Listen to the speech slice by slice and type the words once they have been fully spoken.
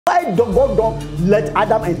why God don't let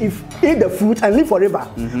Adam and Eve eat the fruit and live forever?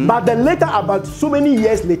 But then later, about so many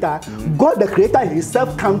years later, God the Creator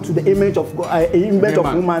Himself come to the image of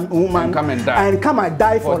woman and come and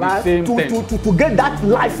die for us to get that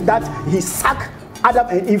life that He sucked Adam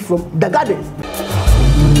and Eve from the garden.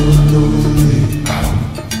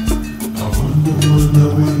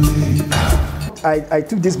 I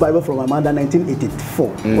took this Bible from my mother in 1984,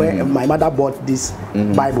 where my mother bought this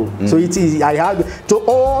Bible. So it is, I have to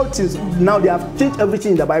all things. Now they have changed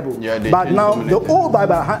everything in the Bible. Yeah, but now the old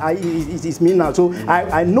Bible is me now. So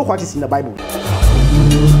I know what is in the Bible.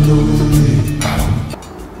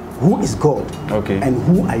 Who is God? Okay. And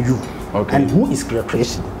who are you? Okay. And who is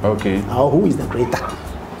creation? Okay. Or who is the creator?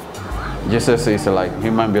 Jesus says like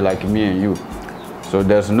human be like me and you. So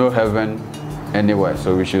there's no heaven anywhere,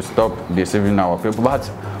 so we should stop deceiving our people. But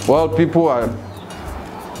well, people are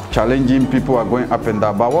challenging, people are going up and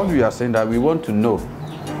down, but what we are saying that we want to know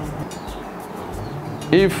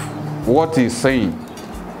if what he's saying,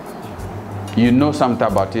 you know something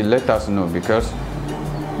about it, let us know, because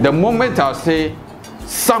the moment I say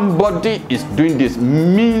somebody is doing this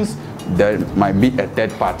means there might be a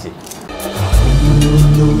third party.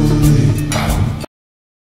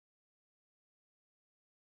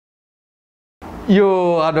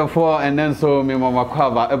 Yo, other four, and then so me mama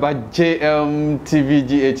kwaba about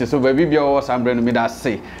TVGH. So baby be was ambreno me that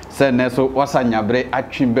say so what's a nyabre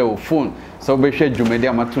atwimbe phone. So be share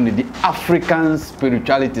Jumedia matuni the African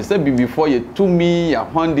spirituality. Say before you to me ya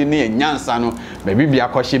hondi ni nyansa no baby be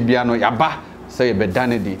akoshe bia no yaba say be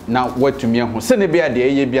danedi. Now what to me ho se ne bia de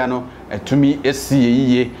eye bia no to me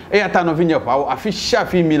esi ye ata no vinya pa official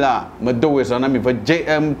female me do we so na me for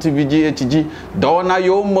TVGH do na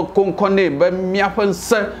yo mo konkone be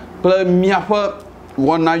miafanse ple miafa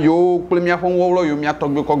wona yo ple miafon wo yo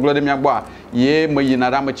miatogbe koglo de miagba ye me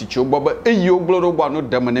yinara ma chichi ogbo ba eyi oglo ro gba no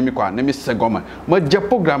dem na mi kwa na mi segoma ma je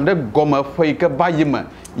program de goma foi ke bayima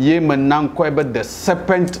ye me nanko be the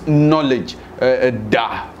serpent knowledge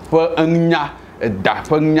da for anya da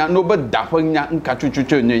fanya no be da fanya nka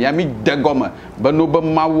chuchuchu nye ya mi de goma ba no be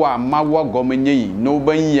mawa goma nye no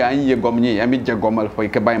be ya nye goma nye ya mi je goma foi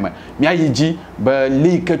ke bayima mi ayiji ba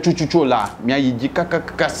li ke chuchuchu la mi ayiji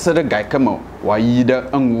kaka sere gai kama wa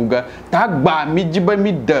yida anguga ta gba mi jiba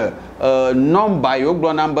mi de number yo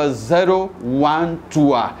glo number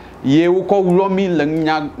 012 ye wo ko lomi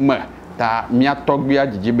lenya ma ta mi atogbi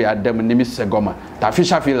ajijibe adam ni mi segoma ta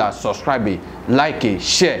fisha fila subscribe like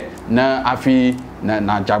share na afi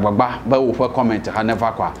na jagbagba ba wo fa comment ha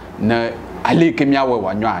never kwa na ali ke mi awe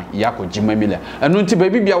wanwa ya ko jimamile enu nti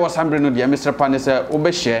baby bia wasambre no de Mr. Pane se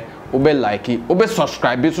obe share obe like obe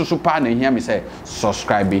subscribe so pa na hia me se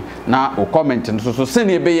subscribe na o comment no so se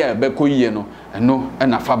ne be ya be ko yie no eno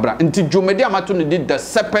na fabra nti dwomedi amato no di the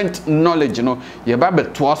serpent knowledge no ye ba be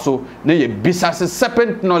to so na ye bisa se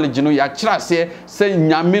serpent knowledge no ya kira se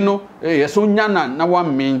nyame no ye so nyana na wa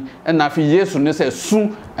men na fi Yesu ne se su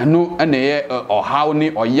eno na ye ohaw ni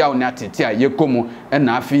oyaw ni atete a ye komu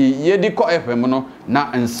na fi ye di ko FM no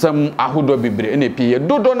na nsam ahodo bebre na pie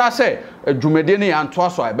dodo na se dwomedi ne ya nto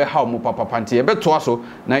so ebe ha mu papa nti ye be to so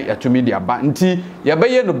na ya tumi dia ba nti ye be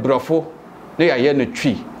ye no brofo na ya ye no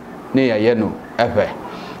twi ne ya ye no efe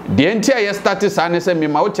de nti ya start sa ne se me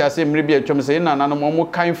ma wuti ase mre bi atwom se na nanom mo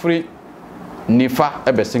kan free nifa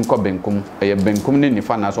ebesinko benkum eye benkum ne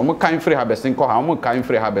nifa na so mo kan free ha besinko ha mo kan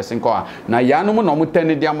free ha besinko ha na ya no mo no mo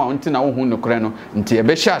tani dia ma nti na wo hu nokre no nti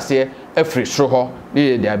ebe hye ase efri soro ho ne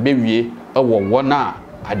ye dia bewie ewo wona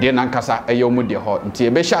ade na nkasa eye omu de ho nti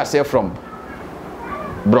ebe hye ase from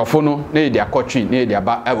brofo no ne dia kotwi ne dia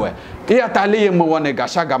ba ewe iya tale ye mo wona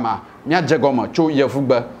gashagama nya jegoma cho ye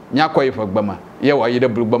fugba nya koyi fagbama ye wa yide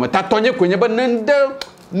bulgbama ta tonye konye ba nende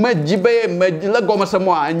majibe majila goma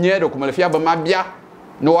samo anye do kuma lafia ba mabia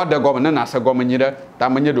no wada goma na sa goma nyida ta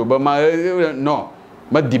manye do ba ma no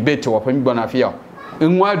ma debate wa pami gona fia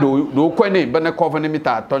nwa do kwene ba na cover ne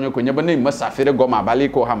mita tonye konye ba ne masafire goma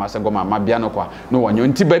baliko ha masa goma mabia no kwa no wanyo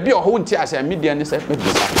nti ba bi oho nti ase media ne se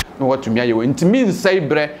medisa no watumi aye we nti min sai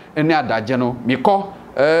bre ene adaje no miko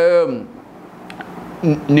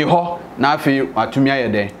ni ho na afi atumi aye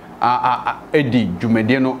de edi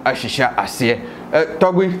dwumede no ahihya ase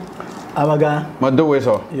Torgbui abaga mado we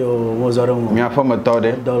so yo mozoro mo mi afa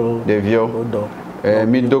matode de vio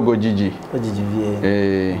mi dogo jiji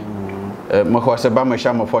vie ma ko se ba ma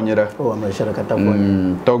sha ma fonyera o ma sha kata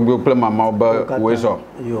fony Torgbui ple mama oba we so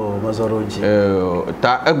yo mozoro ji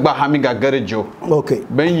ta egba ha mi gagarejo okay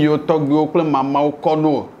ben yo Torgbui ple mama o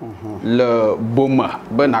kono le boma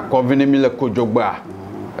be na kovini mi le kojogba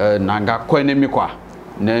na ga kwene mi kwa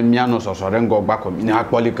na miano sosore ngogba ko ni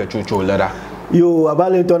akpoli ke chuchu lera yo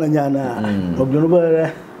abale to na nyana oblono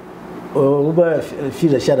bare over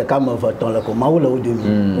feel a shadow come over Tolako, Maula would do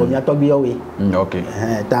me, or Yatobi away. Okay.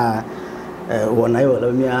 When I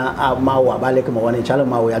will me a Mawa, Balek, one in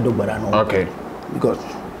Chalama, I do, but I know. Okay. Because.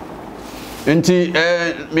 Nti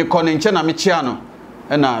me konenche na me chiano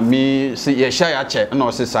na me si ye sha ya che na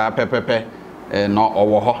o se sa pepepe na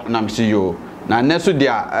owo ho na me si yo na neso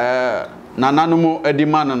dia nananumu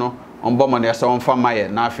adima no ombo mo ne se onfa maye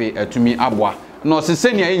na afi atumi aboa na o se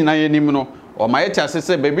senia ye nyina ye nim no o maye cha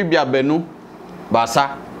se bebi bia banu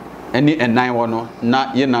basa eni enan wo no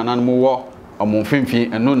na ye nananumu wo omfimfi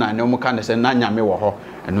enu na ne omuka ne se na nyame wo ho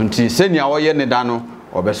enu nti senia wo ye ne da no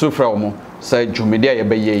obeso fra wo mo se dwumedia ye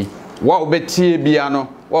beye wa obetie bia no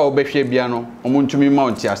wa obehwe bia no omuntumi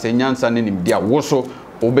mount ase nyansa ne nimdia wo so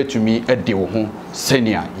obetumi ade wo ho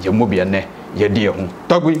senia ye mo bia ne ye de ho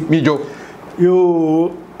Torgbui mijo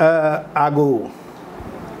yo ago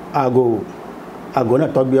na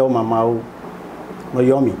Torgbui o mama o mo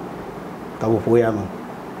yomi ka wo fo ya no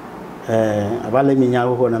abale mi nya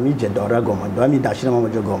ho na mi je dora goma do mi da shina mo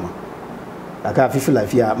je goma aka fifi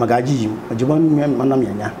lafia magaji yi ojibo mi manam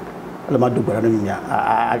yanya le ma do gbara no mi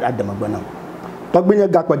adama gbana Torgbui nya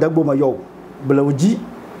ga kwadagbo ma yo Blewudzi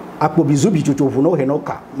akpo bizubi tutufu no he no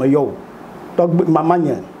ka ma yo Torgbui mama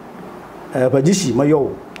nya Pajisi ma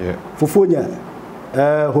yo fofo nya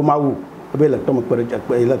homawu be le tomo kpere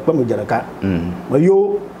le kpemo jaraka ma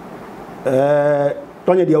yo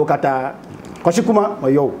tonya dia okata koshikuma ma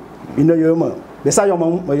yo ino yo ma be sa yo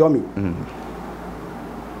ma yo mi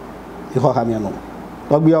ho ha mi no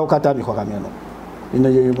Torgbui okata mi ho ha mi no ino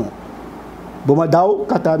yo ma boma dawo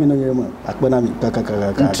kata mi no yo ma akpena mi kaka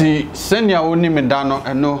nti senia woni me da no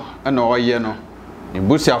eno oye no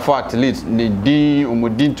Nibusi afọ at least ne din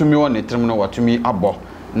omodin tumi won ne trim no watumi abo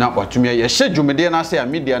na watumi ye hye dwumede na ase a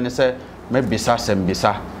media ne se mabisa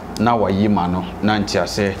sembisa na wayi ma no na nti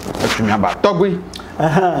ase atumi aba Torgbui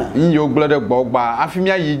nyo glode gbogba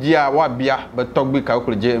afimi ayigi a wa bia be Torgbui ka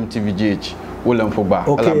okro JMTVGH wolemfo ba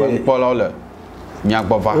ala ba mpola ole nya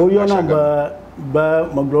gbova o yo na ba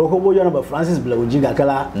magro ho bo yo na ba Francis Blewudzi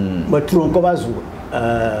gakala ba tron ko bazu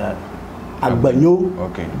Agbenyo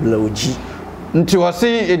Blewudzi nti wasi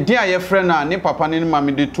edin a ye frɛ na ne papa ne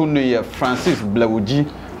mama de to no ye Francis Blewudzi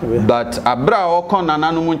but abra o kon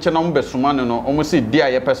nananu mu nche no mbesuma no o mu si di a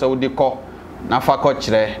ye pese wo de kɔ na fa kɔ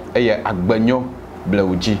kyerɛ ye Agbenyo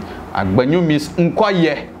Blewudzi Agbenyo means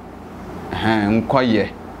nkwaye nkwaye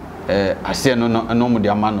ase no mu de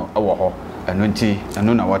ama no wo ho eno nti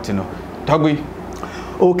eno na wate no Torgbui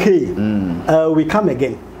okay we come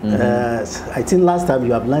again I think last time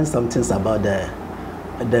you have learned some things about the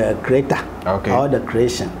creator or the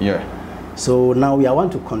creation. So now we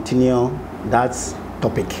want to continue that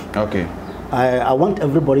topic. I want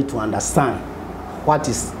everybody to understand what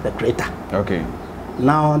is the creator.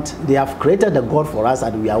 Now they have created the God for us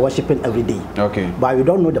that we are worshiping every day. But we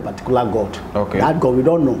don't know the particular God. That God we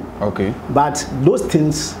don't know. But those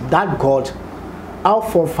things, that God, our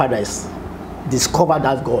forefathers discovered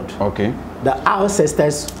that God. The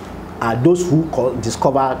ancestors are those who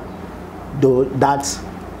discovered that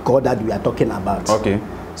God that we are talking about.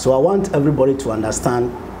 So I want everybody to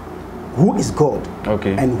understand who is God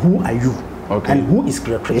and who are you and who is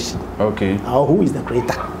creation or who is the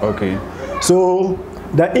creator. So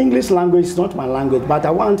the English language is not my language, but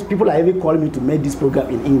I want people are even calling me to make this program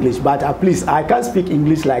in English, but please, I can't speak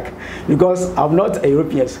English because I'm not a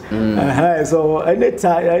European. So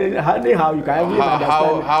anyhow you can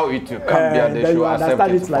understand how it can be an issue. You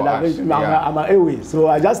understand it like that. I'm away, so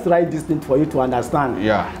I just try this thing for you to understand.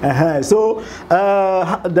 So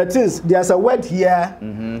the things, there's a word here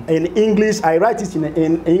in English. I write it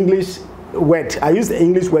in English word. I use the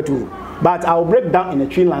English word too. But I'll break down in a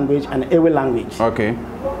Twi language and Ewe language.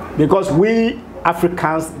 Because we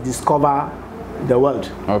Africans discover the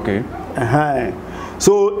world.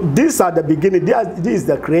 So these are the beginning. This is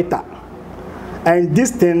the creator. And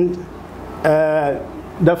this thing,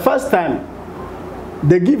 the first time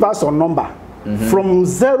they give us a number from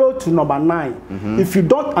 0 to number 9. If you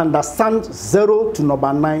don't understand 0 to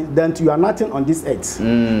number 9, then you are nothing on this earth.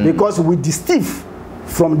 Because we deceive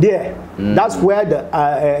from there. That's where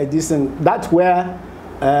that's where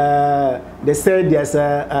they say there's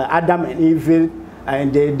Adam and Eve,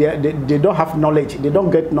 and they don't have knowledge. They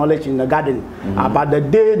don't get knowledge in the garden. But the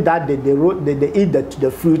day that they eat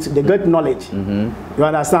the fruit, they get knowledge. You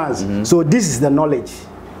understand? So this is the knowledge.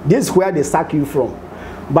 This is where they sack you from.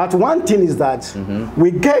 But one thing is that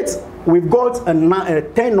we've got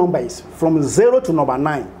 10 numbers from 0 to number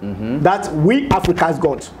 9 that we Africans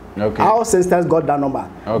got. Our ancestors got that number.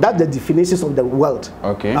 That's the definitions of the world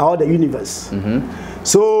or the universe.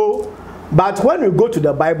 So But when you go to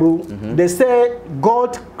the Bible, they say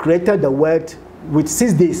God created the world with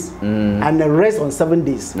 6 days and the rest on 7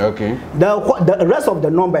 days. Okay. The rest of the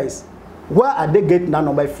numbers, where are they getting that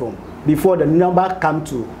number from before the number come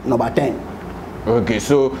to number 10? Okay,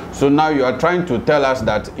 so now you are trying to tell us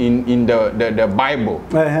that in the Bible,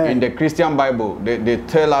 in the Christian Bible, they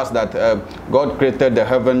tell us that God created the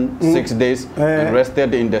heaven 6 days and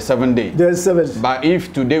rested in the 7 days. The 7. But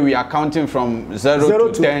if today we are counting from 0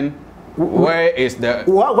 to 10, where is the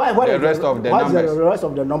rest of the numbers? What's the rest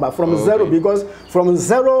of the number? From 0, because from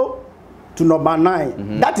 0 to number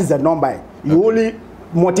 9, that is the number. You only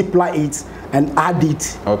multiply it and add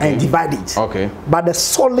it and divide it. Okay. But the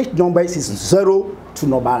solid numbers is 0 to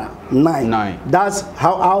number 9. That's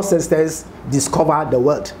how our ancestors discovered the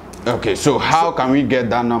world. Okay, so how can we get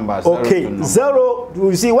that number? 0,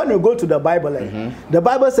 you see, when you go to the Bible, the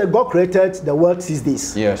Bible says God created the world 6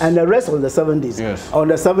 days. Yes. And the rest on the 7 days. Yes. On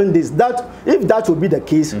the 7 days. That, if that would be the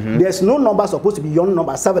case, there's no number supposed to be beyond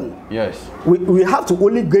number 7. Yes. We have to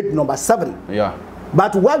only get number 7. Yeah.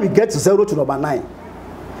 But where we get 0 to number 9,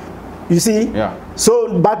 you see? Yeah.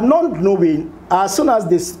 So, but not knowing, as soon as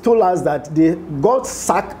they told us that God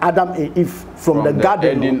sacked Adam and Eve from the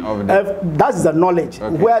garden, that is the knowledge.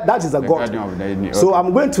 Where that is the God. So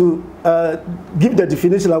I'm going to give the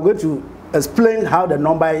definition. I'm going to explain how the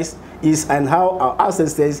number is and how our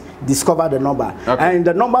ancestors discovered the number. And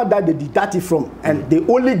the number that they deduct it from, and they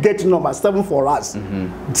only get number 7 for us.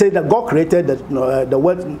 Say that God created the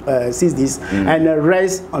world 6 days and the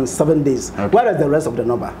rest on 7 days. Where is the rest of the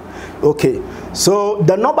number? Okay, so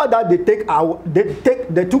the number that they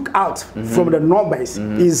took out from the numbers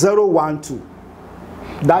is 0, 1, 2.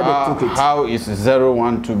 That they took it. How is 0,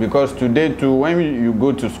 1, 2? Because today too, when you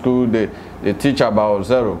go to school, they teach about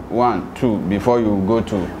 0, 1, 2 before you go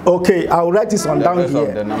to. Okay, I'll write this on down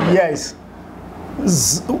here. Yes.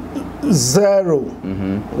 0,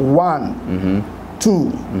 1,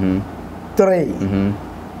 2, 3,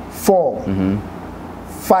 4,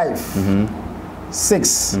 5,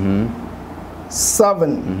 6,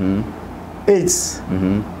 7, 8,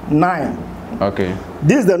 9. Okay.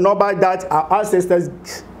 This is the number that our ancestors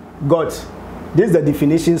got. This is the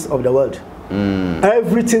definitions of the world.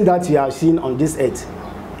 Everything that you have seen on this earth,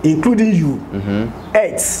 including you,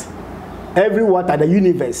 earth, every water, the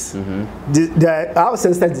universe, our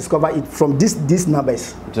ancestors discovered it from these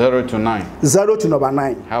numbers. 0 to 9. 0 to number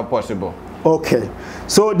 9. How possible? Okay.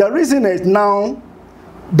 So the reason is now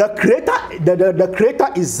the creator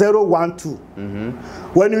is 0, 1, 2.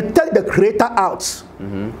 When you take the creator out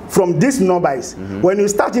from these numbers, when you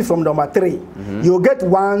start it from number 3, you get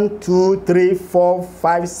 1, 2, 3, 4,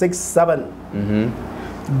 5, 6, 7.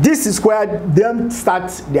 This is where them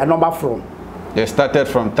start their number from. They started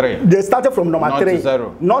from 3. They started from number 3. Not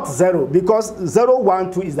 0. Not 0, because 0,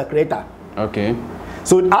 1, 2 is the creator. Okay.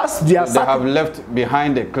 So as they have left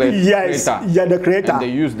behind the creator. Yes, yeah, the creator. And they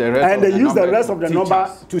use the rest of the number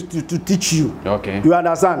to teach you. Okay. You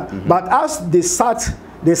understand? But as they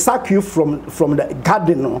sack you from the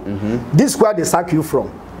garden. This is where they sack you from,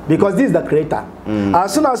 because this is the creator.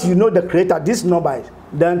 As soon as you know the creator, this number,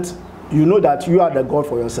 then you know that you are the God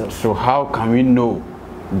for yourself. So how can we know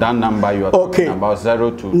that number you are talking about?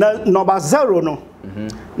 0 to number 0,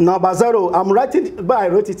 number 0. I'm writing, but I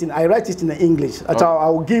write it in English.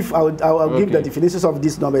 I'll give the definitions of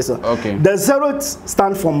these numbers. Okay. The 0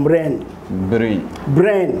 stands for brain.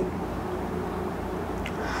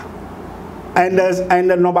 And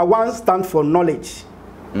the number 1 stands for knowledge.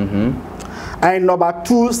 And number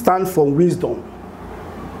 2 stands for wisdom.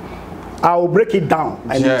 I will break it down.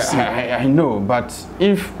 And I know, but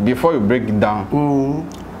if before you break it down,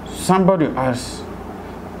 somebody asks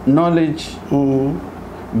knowledge,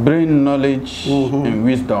 brain knowledge, and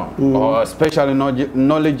wisdom, or especially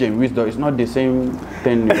knowledge and wisdom, is not the same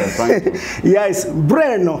thing you are trying to. Yes,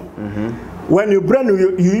 brain. When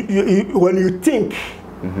you think,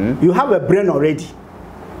 you have a brain already.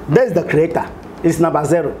 That's the creator. It's number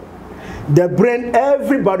 0. The brain,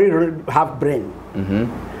 everybody have brain.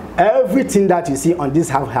 Everything that you see on this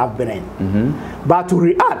have brain. But to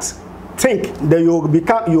react, think, then you'll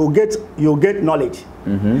get knowledge.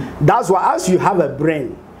 That's why as you have a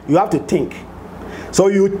brain, you have to think. So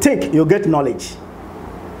you think, you get knowledge.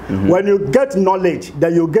 When you get knowledge,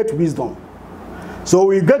 then you get wisdom.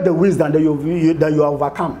 So you get the wisdom, then you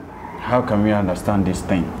overcome. How can we understand this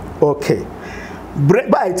thing? Okay.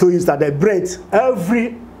 But I told you that the brain,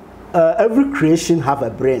 every creation have a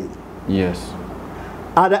brain. Yes.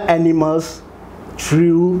 Other animals,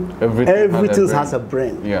 true, everything has a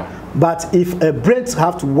brain. Yeah. But if a brain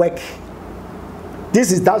have to work,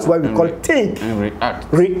 that's why we call it think and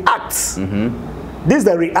react. This is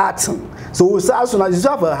the reaction. So as soon as you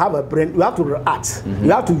have a brain, you have to react.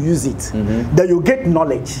 You have to use it. Then you get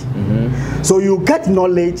knowledge. So you get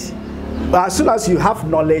knowledge. As soon as you have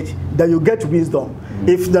knowledge, then you get wisdom.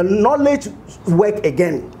 If the knowledge work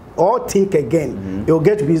again or think again, you'll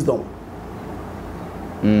get wisdom.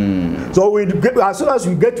 So as soon as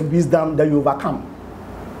you get wisdom, then you overcome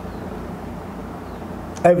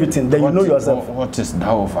everything. Then you know yourself. What is that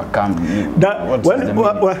overcome?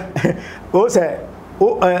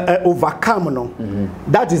 Overcome, no?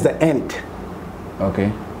 That is the end.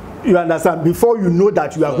 Okay. You understand? Before you know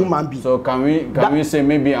that you are human being. So can we say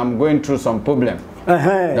maybe I'm going through some problem?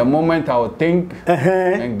 The moment I will think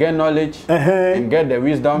and get knowledge and get the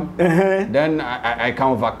wisdom, then I can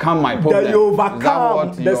overcome my problem. Then you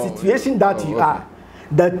overcome the situation that you are.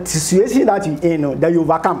 The situation that you in, that you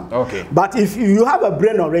overcome. Okay. But if you have a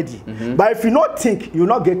brain already, but if you not think, you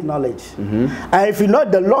not get knowledge. And if you know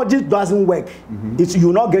the logic doesn't work,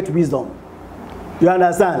 you not get wisdom. You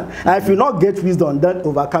understand? And if you not get wisdom, then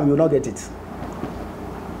overcome, you not get it.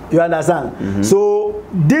 You understand? So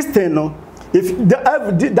this thing, no,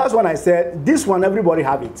 that's what I said. This one, everybody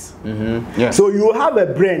have it. Yes. So you have a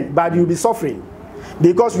brain, but you'll be suffering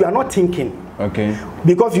because you are not thinking. Okay.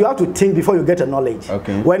 Because you have to think before you get a knowledge.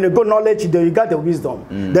 Okay. When you got knowledge, then you got the wisdom.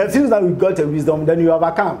 Then since that you got the wisdom, then you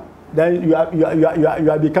overcome. Then you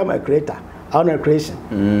have become a creator. Out of creation.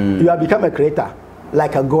 You have become a creator,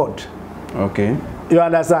 like a god. Okay. You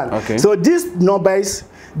understand? Okay. So these numbers,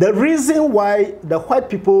 the reason why the white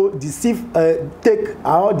people deceive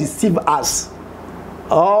us,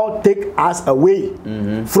 or take us away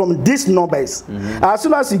from these numbers. As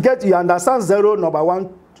soon as you understand 0, number 1,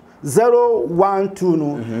 0, 1,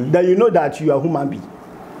 2, then you know that you are human being.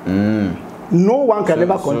 No one can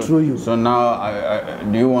ever control you. So now,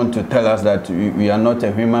 do you want to tell us that we are not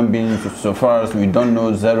a human being so far as we don't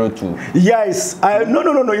know 0 to? Yes. No.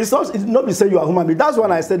 It's not to say you are human being. That's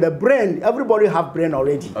when I said the brain. Everybody have brain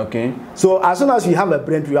already. Okay. So as soon as you have a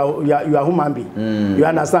brain, you are human being. You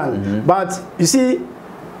understand? But you see,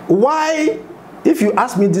 why? If you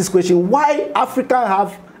ask me this question, why Africa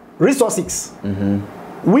have resources?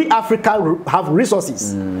 We Africa have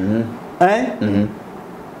resources.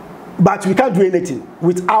 But we can't do anything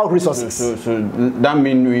without resources. So that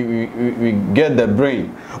means we get the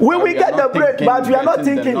brain. We get the brain, but we are not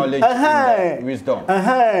thinking. Wisdom.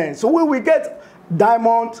 So we get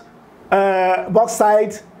diamond,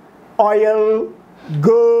 bauxite, oil,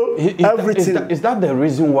 gold, everything. Is that the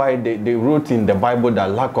reason why they wrote in the Bible that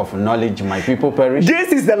lack of knowledge my people perish?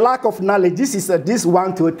 This is the lack of knowledge. This is this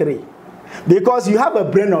 1, 2, 3. Because you have a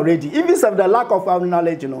brain already. Even if the lack of our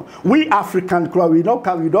knowledge, we African crowd, we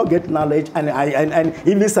don't get knowledge, and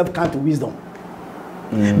even self can't wisdom.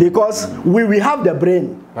 Because we have the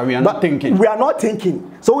brain, but we are not thinking. We are not thinking,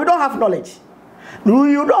 so we don't have knowledge.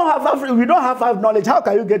 We don't have knowledge. How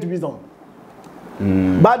can you get wisdom?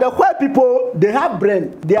 But the white people, they have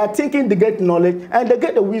brain. They are thinking, they get knowledge, and they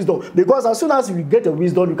get the wisdom. Because as soon as you get the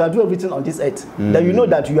wisdom, you can do everything on this earth. Then you know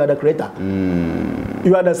that you are the creator.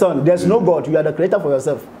 You are the son. There's no God. You are the creator for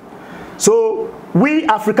yourself. So we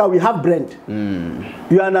Africa, we have brain.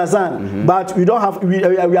 You understand? But we don't have.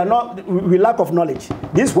 We lack of knowledge.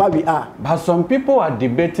 This is why we are. But some people are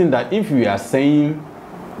debating that if we are saying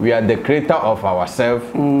we are the creator of ourselves,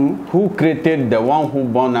 who created the one who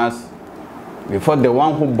born us? Before the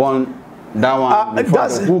one who born that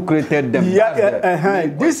one, who created them?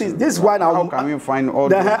 This is one. How can we find all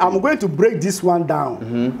this? I'm going to break this one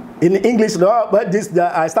down in English, but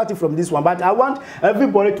I started from this one. But I want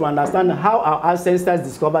everybody to understand how our ancestors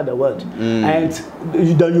discovered the world, and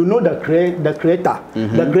you know the creator, the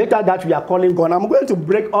creator that we are calling God. I'm going to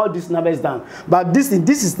break all these numbers down. But this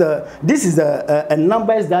is the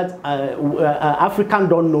numbers that African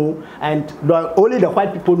don't know, and only the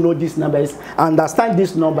white people know these numbers, understand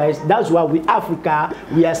these numbers. That's why we Africa,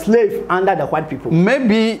 we are slaves under the white people.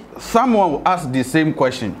 Maybe someone will ask the same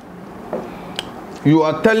question. You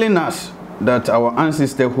are telling us that our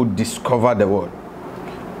ancestors who discovered the world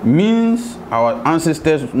means our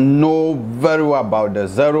ancestors know very well about the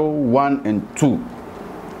 0, 1, and 2.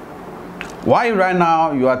 Why right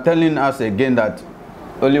now you are telling us again that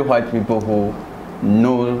only white people who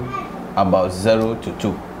know about 0 to 2?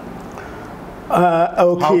 Okay.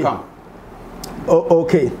 How come?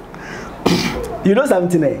 Okay. You know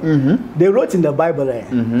something? They wrote in the Bible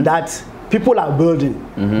that people are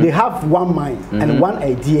building. They have one mind and one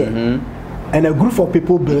idea, and a group of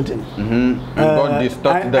people building. And God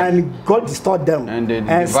distorted them. And God distorted them. And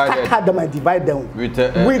they scatter them and divide them with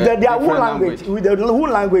their own language. With their own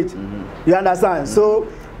language. You understand? So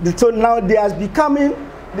now they are becoming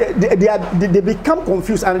they become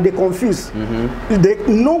confused and they confuse.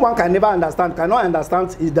 No one cannot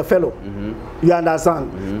understand is the fellow. You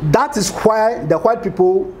understand? That is why the white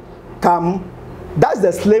people come. That's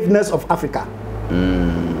the slaveness of Africa.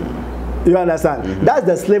 You understand? That's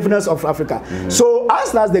the slaveness of Africa. So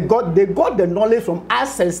as soon as they got the knowledge from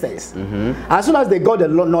ancestors, as soon as they got the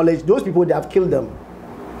knowledge, those people, they have killed them.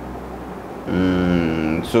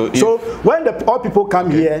 So when the all people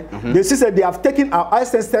come here, they see that they have taken our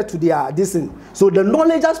ancestors to their distance. So the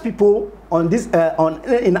knowledgeous people on this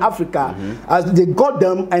in Africa, as they got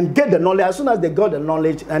them and get the knowledge, as soon as they got the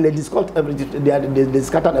knowledge and they discovered everything, they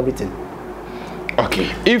scattered everything.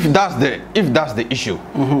 Okay, if that's the issue,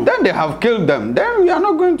 then they have killed them. Then we are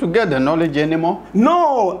not going to get the knowledge anymore.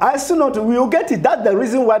 No, I still not. We will get it. That's the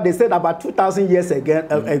reason why they said about 2,000 years ago.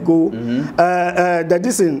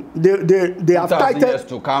 They have titled years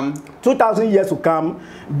to come. 2,000 years to come.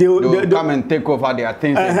 They will come and take over their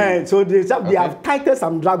things. So they have titled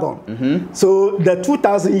some dragon. So the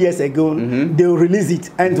 2,000 years ago, they will release it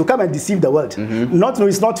and to come and deceive the world. No,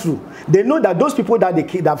 it's not true. They know that those people that they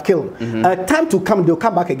have killed, time to come, they'll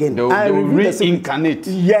come back again. They will reincarnate.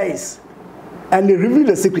 Yes. And they reveal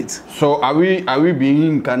the secret. So are we being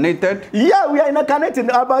incarnated? Yeah, we are incarnated.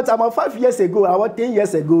 About 5 years ago, about 10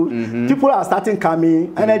 years ago, people are starting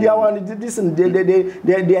coming, and they are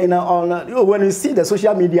when you see the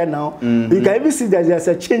social media now, you can even see that there's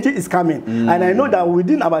a change is coming. And I know that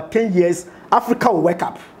within about 10 years, Africa will wake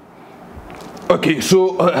up. Okay,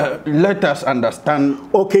 so let us understand.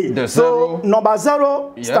 Okay, the zero. So number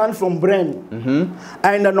 0 stands from brain,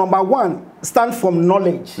 and the number 1 stands from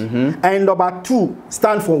knowledge, and number 2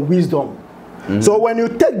 stands for wisdom. So when you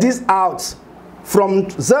take this out from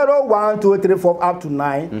 0, 1, 2, 3, 4 up to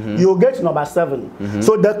 9, you get number 7.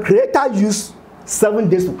 So the Creator used 7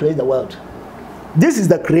 days to create the world. This is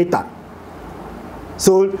the Creator.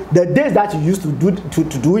 So the days that you used to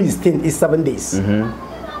do his thing is 7 days.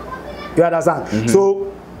 You understand?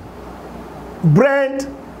 So, brain,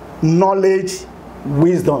 knowledge,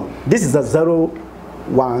 wisdom. This is a 0,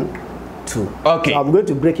 1, 2. Okay. So I'm going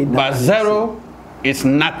to break it down. But 0 is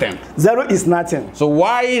nothing. 0 is nothing. So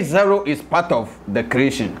why 0 is part of the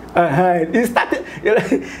creation? It started.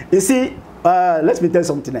 You see, let me tell you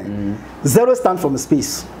something. 0 stands from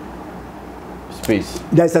space. Space.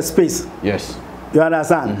 There's a space. Yes. You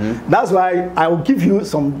understand? That's why I will give you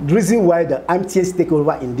some reason why the Amtians take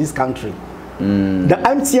over in this country. The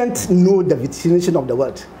Amtians know the definition of the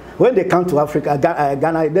word. When they come to Africa,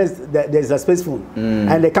 Ghana, there's a space phone,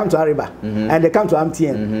 and they come to Ariba, and they come to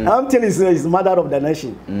Amtian. Amtian is mother of the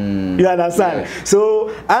nation. You understand? Yeah. So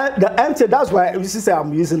the Amtian, that's why you see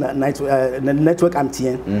I'm using the network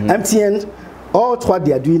Amtian. Amtian, all what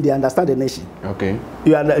they are doing, they understand the nation. Okay.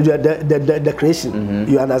 You are the creation.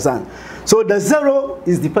 You understand? So the 0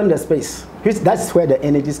 is dependent space, which that's where the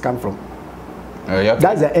energies come from.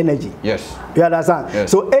 That's the energy. Yes. You understand?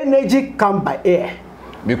 Yes. So energy come by air.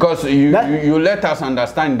 Because you let us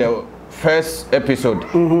understand the first episode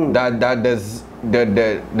that there's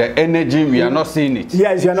the energy, we are not seeing it.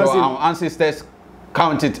 Yes, you are not seeing it. So our ancestors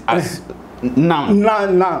count it as none.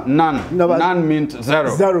 None. None means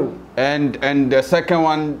 0. 0. And the second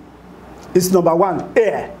one is number 1,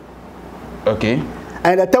 air. Okay.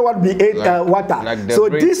 And the third one be water. Like so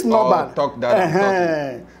this number,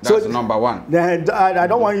 that's number 1. I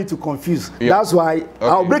don't want you to confuse. Yep. That's why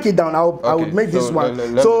I'll break it down. I will make this one.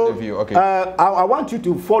 I want you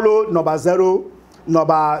to follow number 0,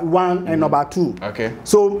 number 1, and number 2. Okay.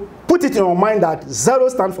 So put it in your mind that 0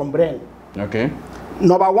 stands from brain. Okay.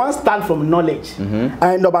 Number 1 stands from knowledge,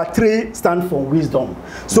 and number 3 stands for wisdom.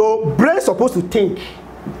 So brain is supposed to think.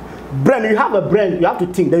 Brain, you have a brain, you have to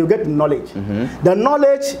think, then you get knowledge. The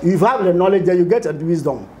knowledge, if you have the knowledge, then you get the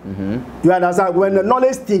wisdom. You understand? When the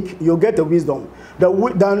knowledge think, you get the wisdom.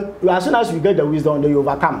 Then as soon as you get the wisdom, then you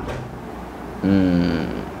overcome.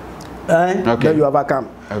 Okay. Then you overcome.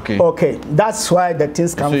 Okay. Okay. That's why the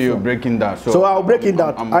things come. So you're breaking down. So I'll break it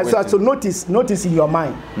down. So notice in your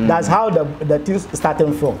mind. That's how the things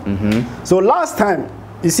starting from. So last time,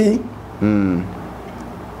 you see.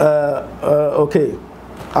 Okay.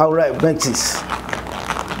 All right, make this.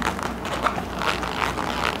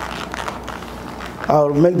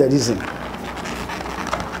 I'll make the reason.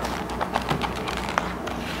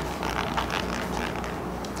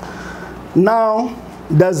 Now,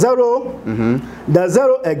 the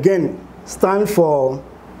 0 again stands for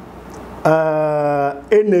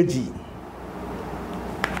energy.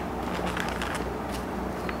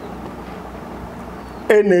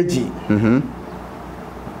 Energy.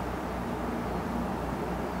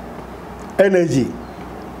 Energy.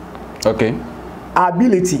 Okay.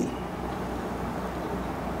 Ability.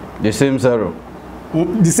 The same 0.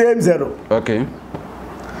 The same 0. Okay.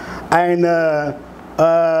 And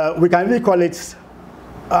we can really call it.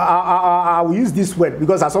 I will use this word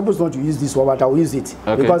because I'm supposed not to use this word, but I will use it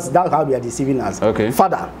because that's how we are deceiving us. Okay.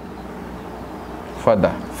 Father.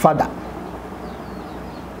 Father. Father.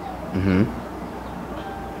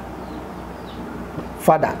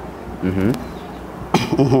 Father.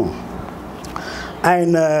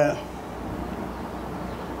 And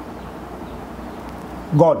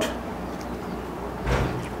God.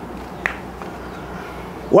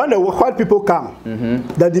 When the white people come,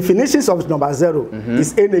 the definitions of number 0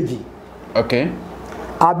 is energy, okay,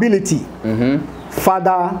 ability,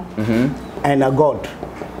 Father, and a God.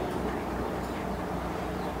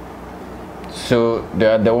 So they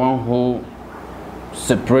are the one who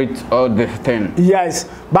separate all the things. Yes,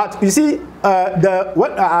 but you see,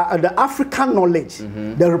 the African knowledge,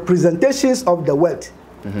 the representations of the world.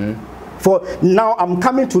 For now, I'm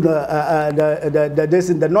coming to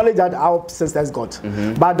the knowledge that our sisters got.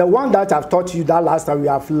 But the one that I've taught you that last time we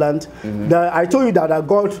have learned, I told you that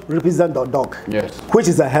God represents the dog, yes, which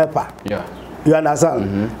is a helper. Yeah. You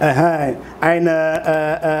understand? And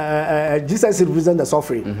Jesus represents the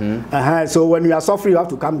suffering. So when you are suffering, you have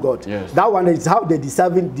to come God. Yes. That one is how they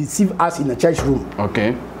deceive us in the church room.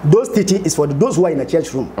 Okay. Those teaching is for those who are in the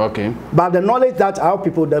church room. Okay. But the knowledge that our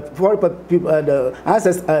people, the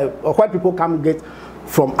ancestors, white people come get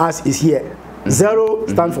from us is here. 0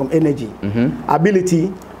 stands from energy,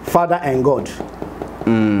 ability, Father, and God.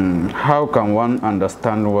 How can one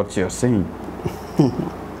understand what you're saying?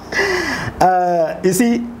 You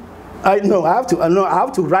see, I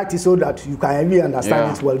have to write it so that you can really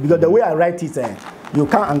understand it well. Because the way I write it, you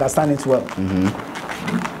can't understand it well.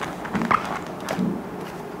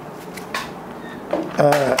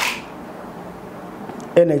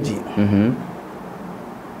 Energy.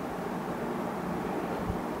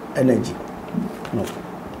 Energy. No.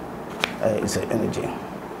 It's energy.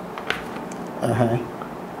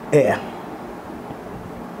 Air.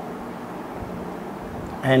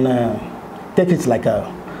 And take it like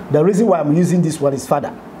the reason why I'm using this one is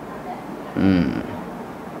Father.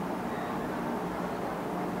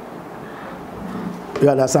 You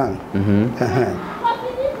understand?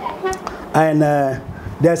 And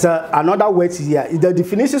there's another word here. The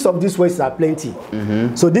definitions of these words are plenty.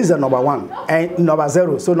 So this is number 1 and number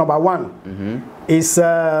 0. So number 1 is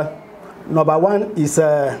the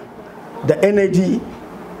energy.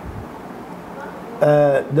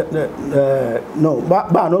 No,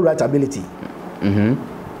 but I know right ability.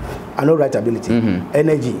 I know right ability.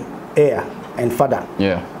 Energy, air, and Father.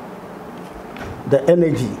 Yeah. The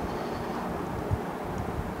energy.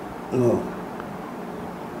 No.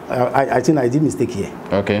 I think I did mistake here.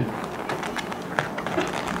 Okay.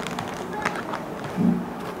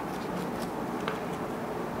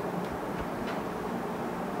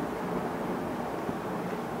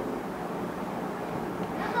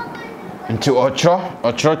 Into Ocho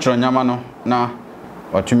Nyamano na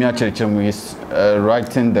Otumia Churchum is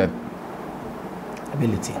writing the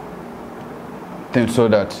ability thing so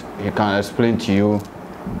that he can explain to you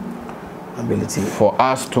ability for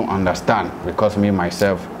us to understand, because me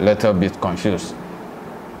myself little bit confused,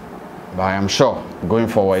 but I am sure going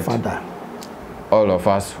forward Father, all of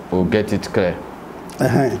us will get it clear.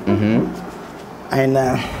 And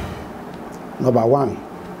number 1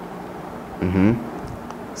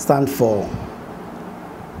 stand for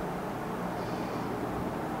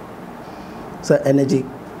energy,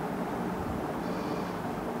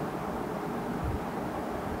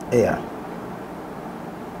 air,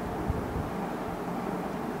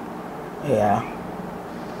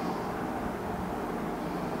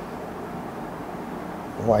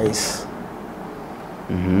 voice,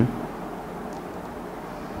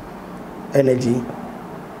 energy,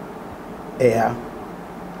 air,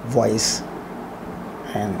 voice,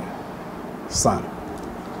 and sun.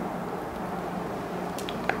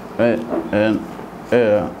 And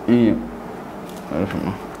air in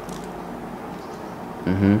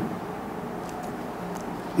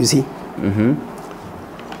you see?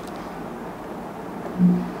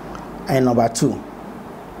 And number 2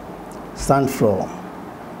 stand for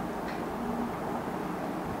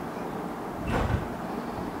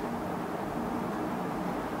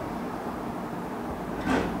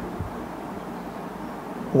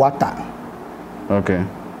water. Okay.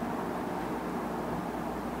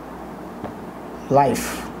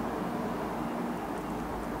 Life.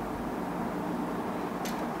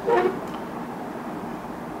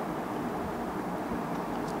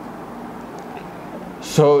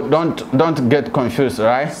 So don't get confused,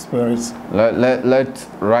 right? Spirits. Let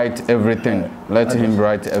write everything. Let him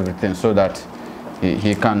write everything so that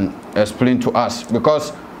he can explain to us,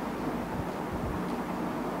 because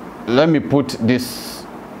let me put this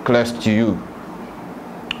clear to you.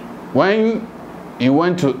 When he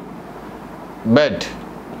went to bed,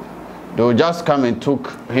 they will just come and took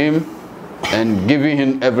him and giving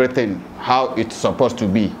him everything how it's supposed to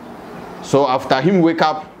be. So after him wake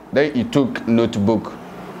up, then he took notebook,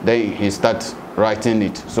 then he starts writing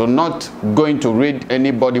it. So not going to read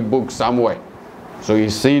anybody book somewhere. So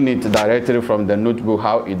he's seeing it directly from the notebook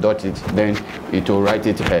how he got it, then it will write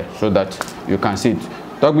it here so that you can see it.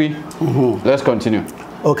 Torgbui, let's continue.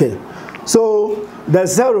 Okay, so the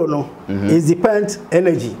zero no is depend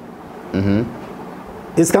energy.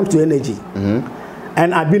 It comes to energy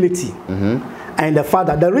and ability. And the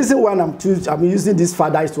father. The reason why I'm using this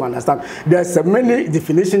father is to understand there's many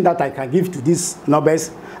definitions that I can give to these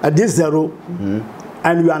numbers, this zero,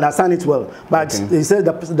 and you understand it well. But he said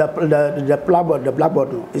the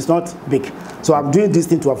blackboard no, it's not big. So I'm doing this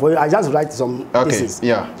thing to avoid. I just write some pieces.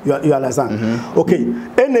 Yeah. You understand? Okay.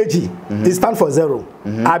 Energy it stands for zero.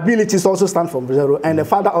 Abilities also stand for zero, and the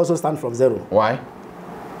father also stands from zero. Why?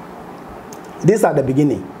 These are the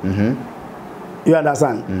beginning. You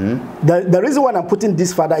understand? The reason why I'm putting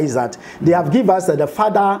this father is that they have given us the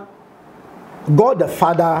father, God the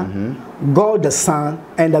Father, God the Son,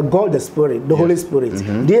 and the God the Spirit, the Holy Spirit.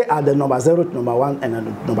 They are the number 0, number 1, and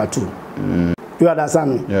number 2. You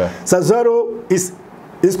understand? Yeah. So zero is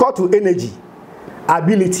called to energy,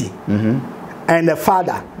 ability, and the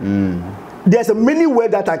father. There's a many ways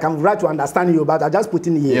that I can write to understand you, but I just put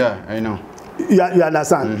in here. Yeah, I know. You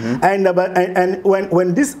understand? And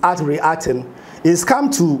when this art reacting, it's come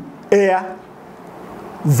to air,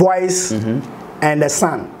 voice, and the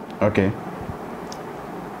sun. Okay.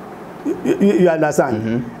 You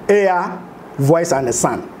understand? Air, voice, and the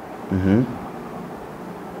sun.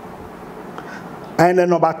 And the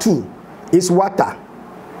number 2 is water,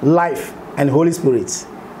 life, and Holy Spirit.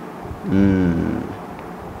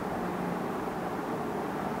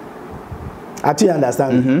 I think you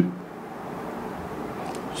understand.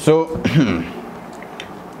 So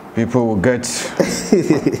people will get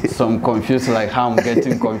some confused, like how I'm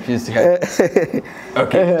getting confused here.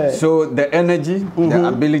 Okay, so the energy, the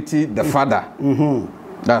ability, the father,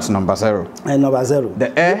 that's number 0. And number 0.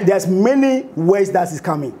 The air. There's many ways that is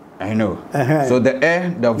coming. I know. So the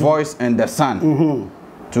air, the voice, and the sun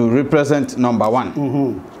to represent number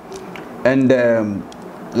 1. And the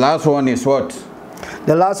last one is what?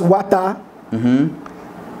 The last water,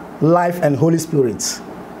 life, and Holy Spirit.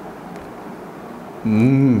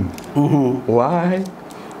 Why?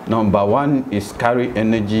 Number 1 is carry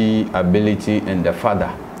energy, ability, and the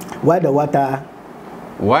father. Why the water?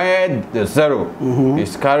 Why the 0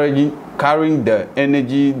 is carrying the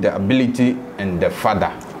energy, the ability, and the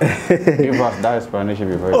father. Give us that explanation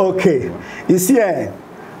before. Okay. You see,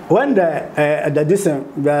 when the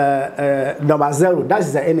number 0, that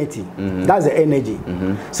is the energy. That's the energy.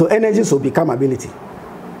 So energy will become ability.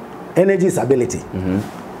 Energy is ability.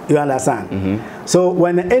 You understand? So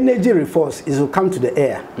when the energy refers, it will come to the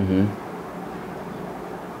air.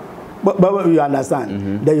 But you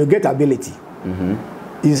understand? Then you get ability. You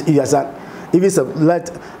understand? If it's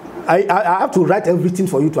I have to write everything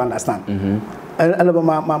for you to understand.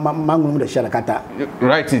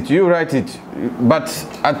 Write it. You write it. But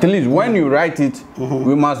at least when you write it,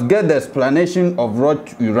 we must get the explanation of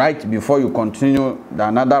what you write before you continue the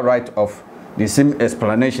another write of the same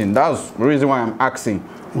explanation. That's the reason why I'm asking.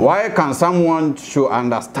 Why can someone should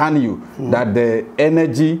understand you that the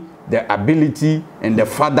energy, the ability, and the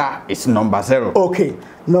father is number 0? Okay.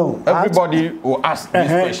 No. Everybody will ask this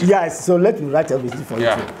question. Yes. So let me write everything for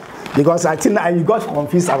you. Because I think you got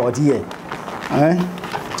confused about here.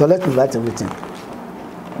 So let me write everything.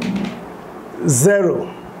 0,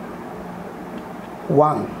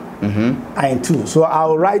 1, and 2. So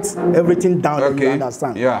I'll write everything down. Okay. You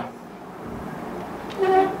understand? Yeah.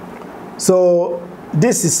 So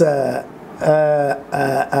this is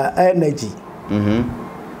energy.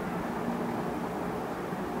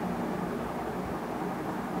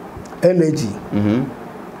 Energy.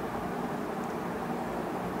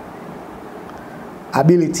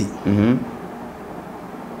 Ability.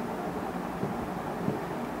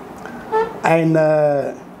 And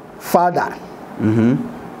father.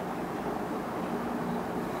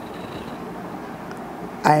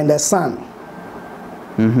 And the son.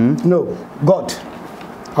 No, God.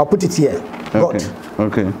 I'll put it here. God.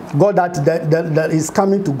 Okay. God that is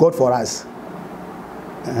coming to God for us.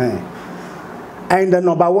 And the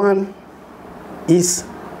number 1 is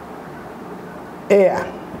air.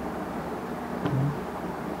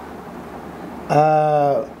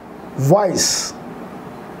 Voice.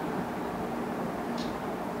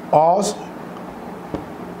 or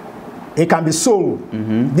it can be soul.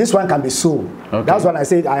 This one can be soul. Okay. That's what I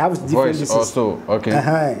said. I have different voice also. Okay.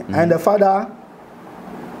 And the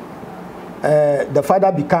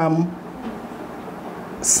father become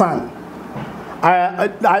son.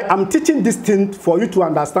 I'm teaching this thing for you to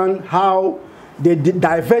understand how they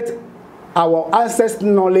divert our ancestors'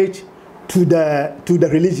 knowledge to the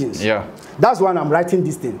religions. Yeah. That's why I'm writing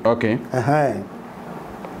this thing. Okay.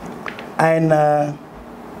 And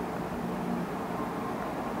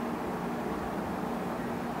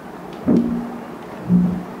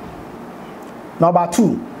number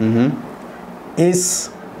 2 is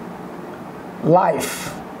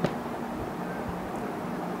life.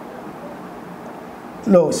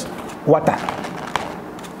 No, water.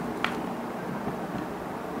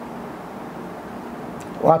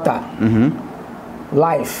 Water.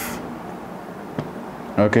 Life.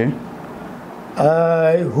 Okay.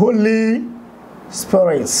 Holy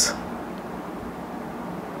spirits.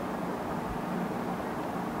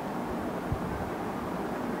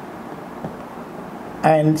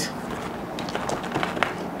 And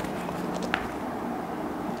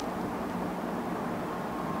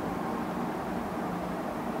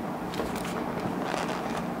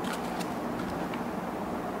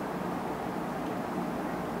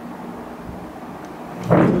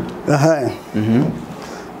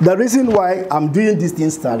the reason why I'm doing these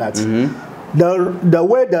things is that the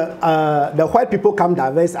way the white people come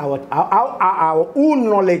diverse our own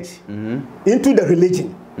knowledge into the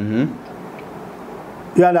religion.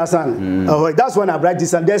 You understand? That's when I write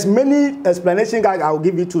this, and there's many explanations I'll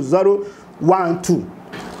give you to 0, 1, 2.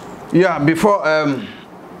 Yeah, before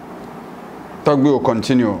Torgbui will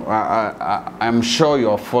continue, I'm sure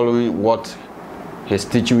you're following what he's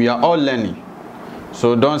teaching. We are all learning.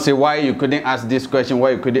 So don't say why you couldn't ask this question,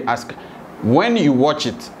 why you couldn't ask. When you watch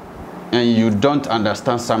it and you don't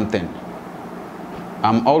understand something,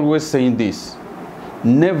 I'm always saying this.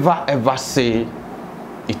 Never ever say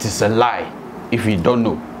it is a lie if you don't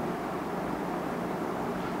know.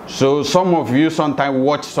 So some of you sometimes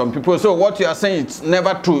watch some people, so what you are saying, it's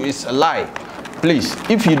never true, it's a lie. Please,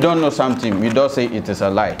 if you don't know something, you don't say it is a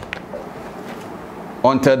lie.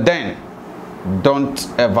 Until then, don't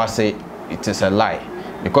ever say it is a lie.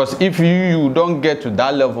 Because if you don't get to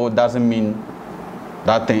that level, doesn't mean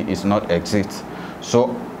that thing is not exist.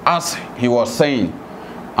 So as he was saying,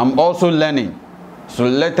 I'm also learning. So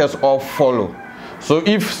let us all follow. So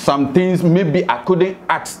if some things maybe I couldn't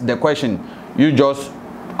ask the question, you just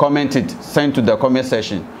comment it, send to the comment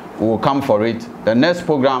section. We will come for it. The next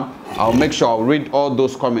program, I'll make sure I'll read all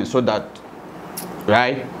those comments so that,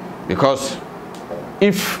 right? Because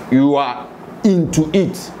if you are into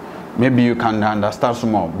it, maybe you can understand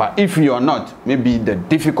some more. But if you are not, maybe the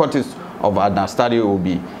difficulties of understanding will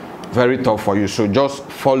be very tough for you. So just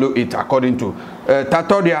follow it according to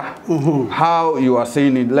Tatoria, how you are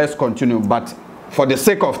saying it. Let's continue. But for the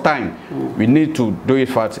sake of time, we need to do it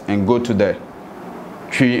fast and go to the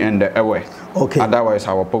tree and the airway. Okay. Otherwise,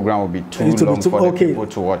 our program will be too long for the people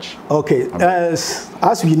to watch. Okay.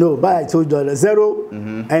 As we know, but I told you the 0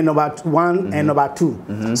 and number 1 and number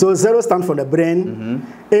 2. So 0 stands for the brain,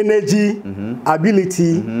 energy,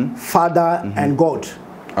 ability, father, and God.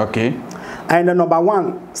 Okay. And the number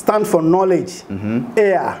 1 stands for knowledge,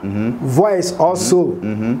 air, voice, also,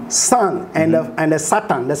 sun, and the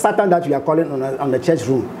Satan. The Satan that we are calling on the church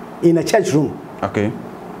room, in a church room. Okay.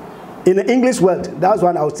 In the English word, that's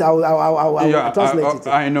one I'll translate it.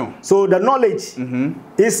 I know. So the knowledge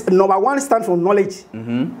is number 1 stands for knowledge,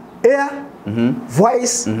 air,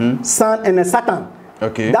 voice, sun, and the Satan.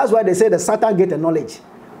 Okay. That's why they say the Satan get the knowledge.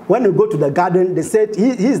 When you go to the garden, they said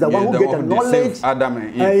he's the one who get the knowledge. Adam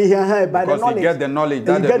and Eve. By because the knowledge. He get the knowledge.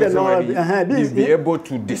 That's the reason why he'll be able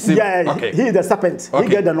to deceive. Yeah, okay. He's the serpent. Okay. He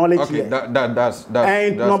get the knowledge here. That's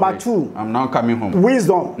and number 2. I'm now coming home.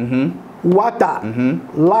 Wisdom, water,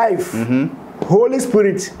 life, Holy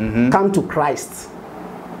Spirit come to Christ.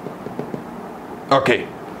 Okay.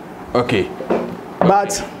 Okay.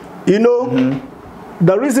 But, you know,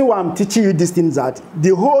 the reason why I'm teaching you these things is that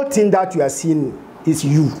the whole thing that you are seeing is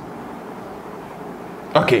you.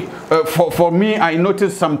 Okay. For me, I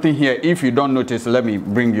noticed something here. If you don't notice, let me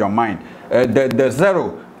bring your mind. The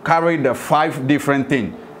 0 carried the 5 different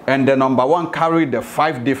things. And the number 1 carried the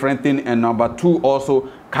 5 different things. And number 2 also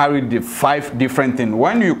carried the 5 different things.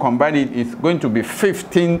 When you combine it, it's going to be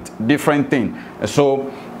 15 different things.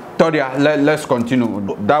 So, Toria, let's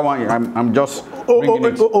continue. That one, I'm just bringing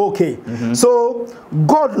it. Okay. So,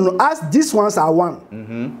 God, as these ones are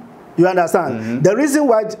one. You understand? The reason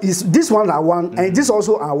why is these ones are one, and this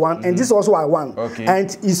also are one, and this also are one. Okay.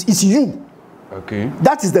 And it's you. Okay.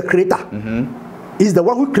 That is the creator. Is the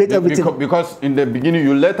one who created everything. Because in the beginning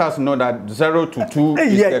you let us know that 0 to 2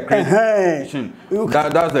 is the creation.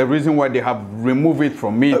 That's the reason why they have removed it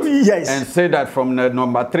from it. And say that from the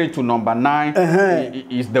number 3 to number 9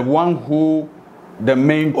 is the one who the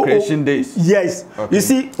main creation days. Yes. Okay. You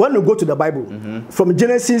see, when you go to the Bible, from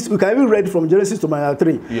Genesis, we can even read from Genesis to number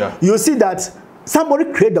 3. Yeah. You see that somebody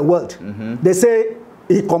created the world. They say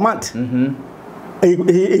he command.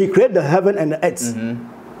 He created the heaven and the earth.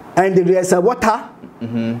 And there is a water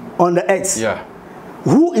on the earth. Yeah.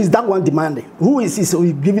 Who is that one demanding? Who is this?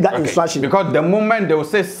 We give you that instruction. Because the moment they will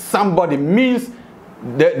say somebody means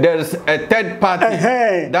there is a third party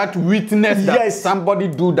that witnessed that somebody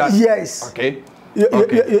do that. Yes. Okay.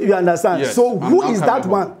 You understand? Yes. So who is that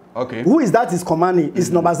one? Okay. Who is that is commanding? It's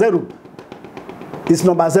number 0. It's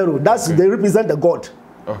number 0. That's they represent the God.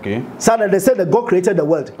 Okay. So they said that God created the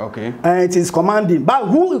world. Okay. And it is commanding. But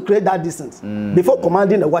who created that distance? Before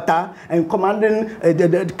commanding the water and commanding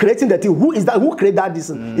creating the thing, who is that? Who created that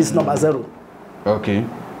distance? It's number 0. Okay.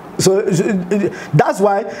 So that's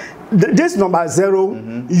why this number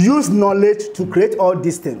 0 use knowledge to create all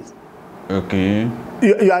these things. Okay.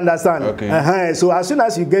 You understand? Okay. So as soon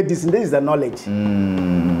as you get this is the knowledge.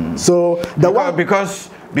 So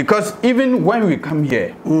because even when we come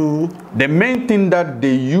here, the main thing that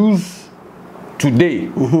they use today,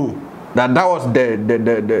 that was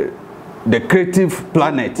the creative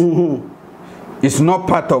planet, is not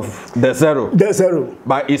part of the 0. The 0.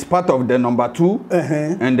 But it's part of the number 2,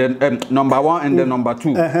 and then number 1 and the number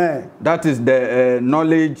 2. That is the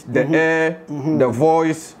knowledge, the air, the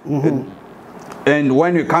voice, and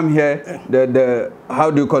when you come here, the how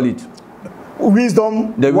do you call it?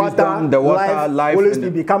 Wisdom, the water, life Holy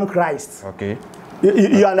Spirit become Christ. Okay.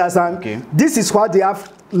 You understand? Okay. This is what they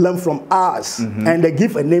have learned from us, and they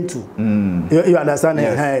give a name to. You understand?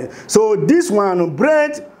 Yes. So this one,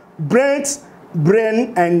 brain,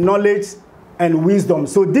 and knowledge and wisdom.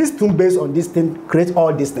 So these two based on this thing create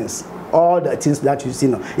all these things, all the things that you see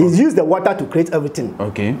now. It's used the water to create everything.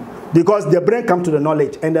 Okay. Because the brain comes to the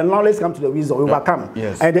knowledge, and the knowledge comes to the wisdom, overcome.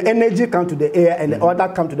 Yes. And the energy comes to the air, and the water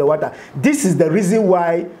comes to the water. This is the reason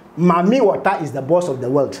why Mami Water is the boss of the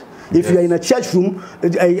world. If you are in a church room,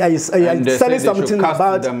 I selling something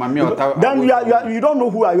about, then you don't know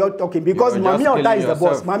who are you talking, because Mami Water is the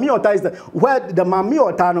boss. Mami Water is the Mami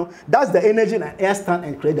Water, that's the energy and air stand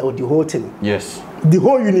and create the whole thing. Yes. The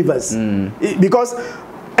whole universe. Because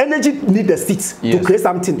energy need the seeds to create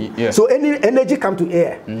something. So any energy come to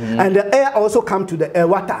air, and the air also come to the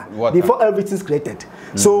water before everything's created.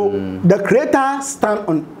 So the creator stand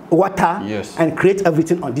on water and create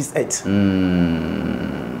everything on this earth.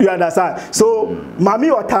 You understand? So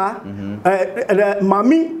Mami Water,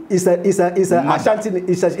 Mami is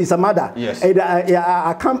a mother. Yes. And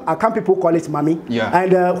Akan people call it Mami.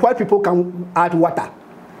 And white people can add water.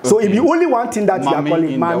 So if you only one thing that you are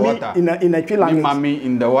calling Mami in a Twi language, Mami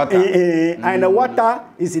in the water, and the water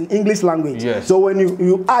is in English language. Yes. So when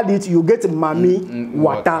you add it, you get Mami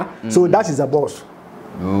water. So that is the boss.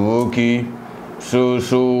 Okay. So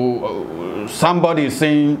somebody is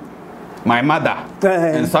saying my mother,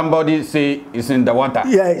 and somebody say it's in the water.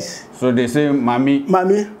 Yes. So they say Mami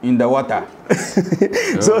in the water.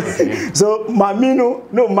 So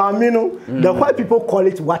Mami the white people call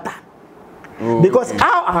it water. Because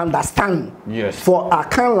how I understand for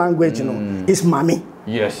Akan language, is Mami.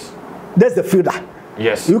 Yes. That's the feeder.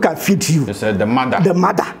 Yes. You can feed you. It's the mother. The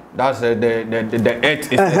mother. That's the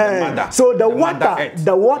earth is the mother. So the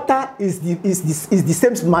water is the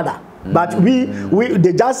same mother. But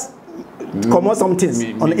they just come on some things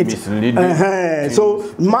on it. So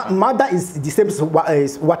mother is the same as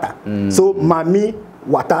water. So Mami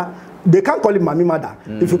water. They can't call it Mami Mother.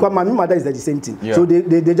 If you call Mami Mother, is the same thing. So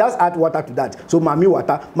they just add water to that. So Mami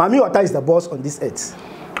Water is the boss on this earth.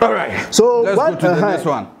 All right. So let's go to the next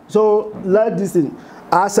one. So let this thing.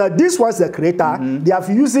 As this was the creator, they are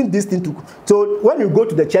using this thing to. So when you go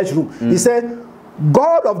to the church room, he said,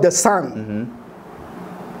 God of the Son.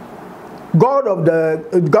 God of the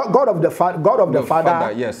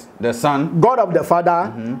Father, yes, the Son. God of the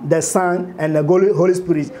Father, the Son, and the Holy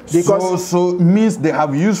Spirit. Because so means they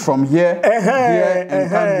have used from here, here, and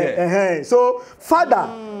come here. So Father,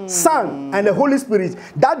 Son, and the Holy Spirit.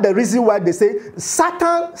 That's the reason why they say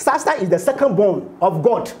Satan is the second born of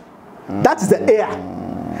God. That is the air.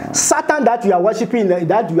 Satan that you are worshiping,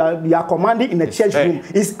 that you are commanding in the church room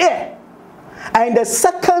is air. And the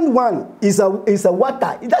second one is a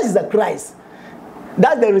water. That is the Christ.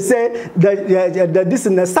 That they say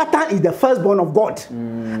the Satan is the firstborn of God,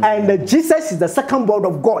 and Jesus is the secondborn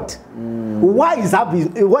of God. Why is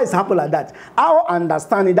happening like that? Our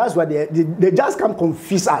understanding, that's why they just can't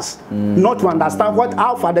confuse us, not to understand what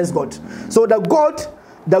our Father's got. So the God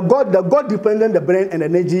dependent, the brain and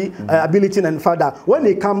energy, ability and Father. When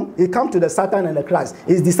they come to the Satan and the Christ.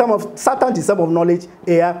 It's the sum of Satan, the sum of knowledge,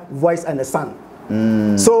 air, voice, and the sun.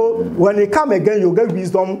 So when they come again, you get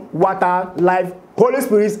wisdom, water, life, Holy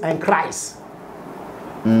Spirit, and Christ.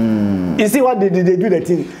 You see what they do the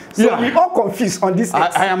thing. So we all confused on this.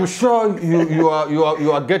 I am sure you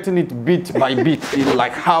are getting it bit by bit,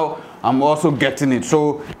 like how I'm also getting it.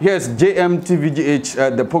 So here's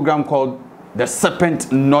JMTVGH, the program called The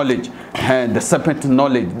Serpent Knowledge. The Serpent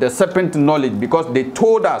Knowledge, because they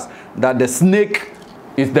told us that the snake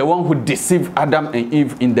is the one who deceived Adam and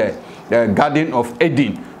Eve in the Garden of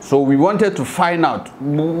Eden. So we wanted to find out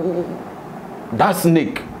that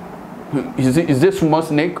snake. Is this small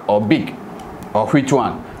snake or big? Or which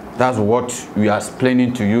one? That's what we are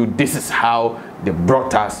explaining to you. This is how they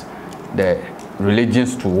brought us the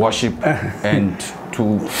religions to worship and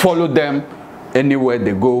to follow them anywhere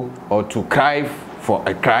they go, or to cry for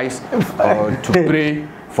a Christ, or to pray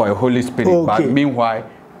for a Holy Spirit. Okay. But meanwhile,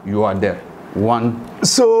 you are the one.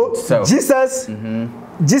 So Jesus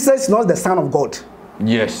is not the Son of God.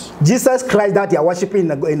 Yes. Jesus Christ that you are worshiping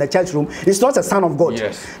in the church room is not a Son of God.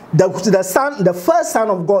 Yes. The first Son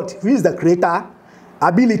of God, who is the Creator,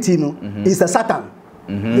 ability, is the Satan.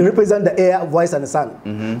 He represents the air, voice, and the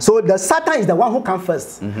sun. So the Satan is the one who comes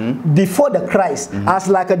first, before the Christ, as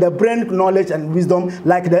like the brain, knowledge, and wisdom,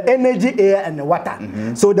 like the energy, air, and the water.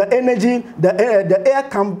 So the energy, the air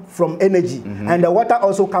comes from energy, and the water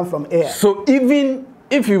also comes from air. So even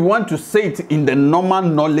if you want to say it in the normal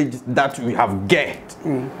knowledge that we have get,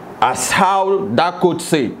 as how that quote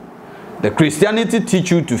say, the Christianity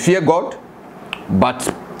teach you to fear God,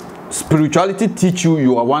 but spirituality teach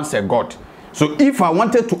you are once a God. So if I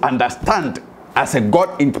wanted to understand as a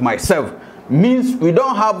God in myself, means we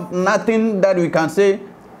don't have nothing that we can say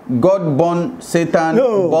God born Satan,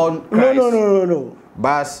 born Christ. No.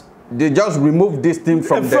 But they just remove this thing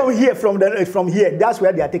from here. That's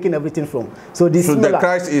where they are taking everything from. So the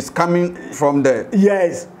Christ is coming from there.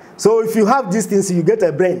 Yes. So if you have these things, you get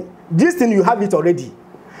a brain. This thing you have it already.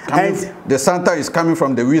 And the Santa is coming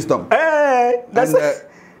from the wisdom.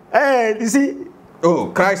 You see.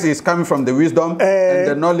 Oh, Christ is coming from the wisdom and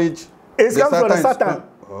the knowledge. It's coming from the Satan.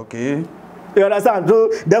 Okay. You understand? So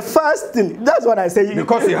the first thing, that's what I say.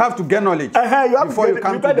 Because you have to get knowledge before you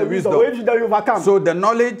come to the wisdom. So the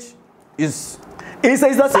knowledge is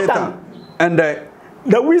the Satan. And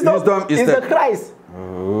the wisdom is the Christ.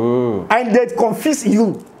 Oh. And they confuse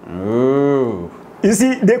you. Oh. You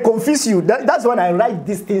see, they confuse you. That's when I write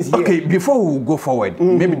these things here. Okay, before we go forward,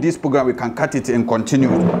 maybe this program we can cut it and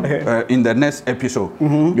continue in the next episode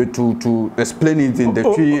to explain it in the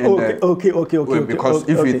tree. And because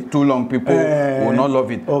if it's too long, people will not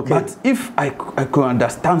love it. Okay. But if I could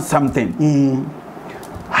understand something,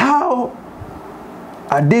 how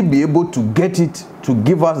are they be able to get it to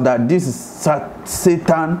give us that this is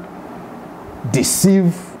Satan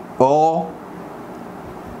deceive or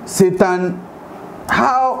Satan?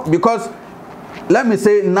 How? Because let me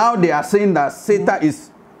say now they are saying that Satan is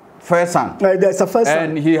first son. There's a first son.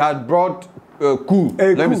 And he has brought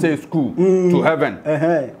let me say school to heaven.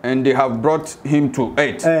 And they have brought him to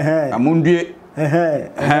earth. Amundi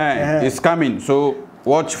is coming. So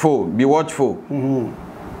watchful, be watchful.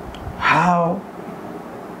 How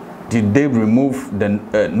did they remove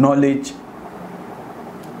the knowledge,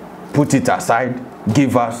 put it aside,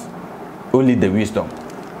 give us only the wisdom?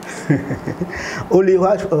 Only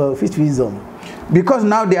which wisdom? Because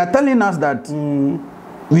now they are telling us that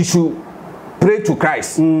we should pray to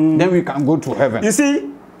Christ, then we can go to heaven. You see,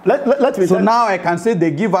 let me. So now I can say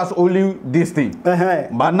they give us only this thing,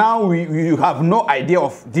 but now we have no idea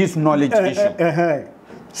of this knowledge issue.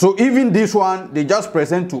 So even this one, they just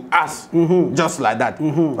present to us just like that,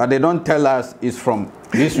 but they don't tell us it's from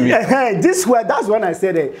this way. This where that's when I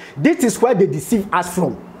said this is where they deceive us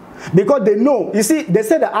from. Because they know, you see, they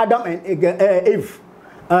said that Adam and Eve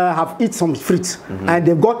have eaten some fruit and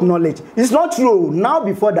they've got knowledge. It's not true. Now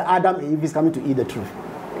before the Adam and Eve is coming to eat the truth.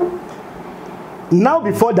 Now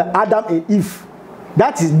before the Adam and Eve,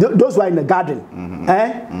 that is those who are in the garden,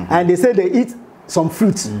 and they say they eat some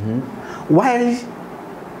fruits. While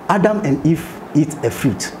Adam and Eve eat a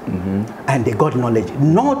fruit and they got knowledge.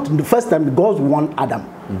 Not the first time God warned Adam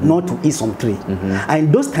not to eat some tree.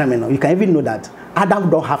 And those times, you can even know that Adam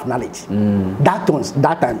don't have knowledge. That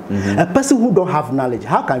time. A person who don't have knowledge,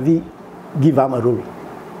 how can we give him a rule?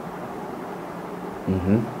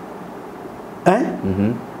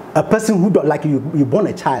 A person who don't like you born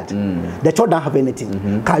a child, the child don't have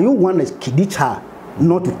anything. Can you want a kiddie child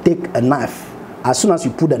not to take a knife as soon as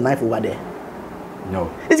you put the knife over there?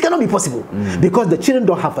 No. It cannot be possible because the children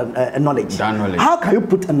don't have a knowledge. How can you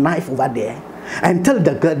put a knife over there and tell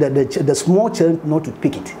the small child not to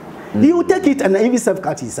pick it? He will take it and even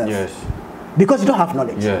self-cut himself. Yes. Because you don't have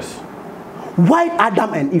knowledge. Yes. Why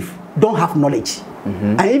Adam and Eve don't have knowledge?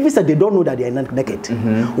 And even said they don't know that they are not naked.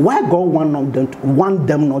 Why God want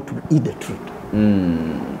them not to eat the truth?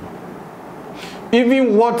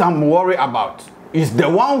 Even what I'm worried about is the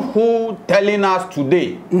one who telling us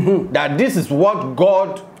today that this is what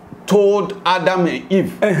God told Adam and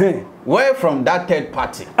Eve. Where from that third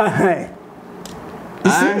party? I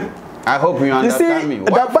hope you understand me.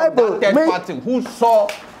 Where the Bible, that third party who saw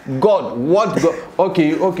God, what God?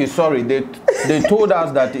 Okay, sorry. They told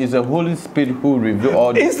us that it's the Holy Spirit who revealed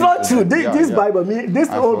all this. It's not true. This Bible, this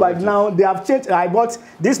old Bible now they have changed. I bought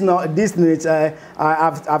this now. I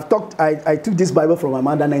took this Bible from my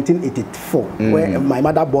mother 1984, where my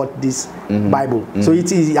mother bought this Bible. So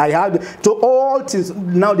it is. I had to all things.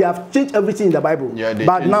 Now they have changed everything in the Bible.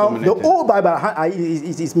 But now the old Bible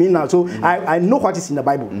is me now. So I know what is in the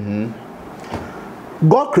Bible.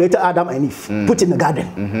 God created Adam and Eve, put in the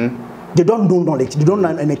garden. They don't know knowledge, they don't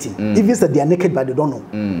know anything. Even said they are naked, but they don't know.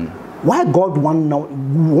 Why God want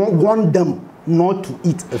them not to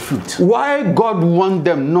eat a fruit? Why God want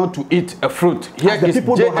them not to eat a fruit? Here is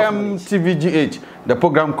JMTVGH, the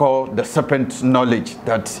program called The Serpent Knowledge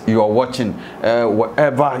that you are watching.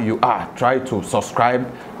 Wherever you are, try to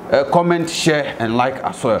subscribe, comment, share, and like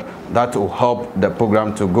as well. That will help the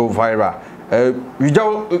program to go viral.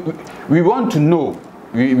 We want to know.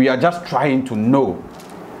 We are just trying to know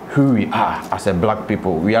who we are as a black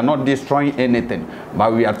people. We are not destroying anything,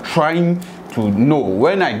 but we are trying to know.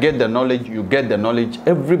 When I get the knowledge, you get the knowledge,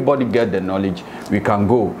 everybody get the knowledge, we can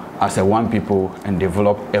go as a one people and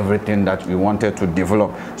develop everything that we wanted to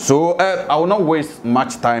develop. So I will not waste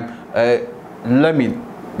much time. Let me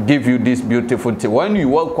give you this beautiful thing. When you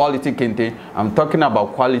want quality kente, I'm talking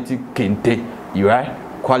about quality kente. You are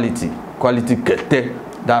quality kente.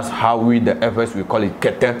 That's how we, the FS, we call it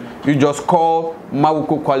kete. You just call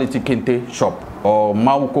Mawuko Quality Kente Shop or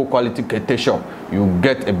Mawuko Quality Kente Shop. You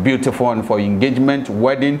get a beautiful one for engagement,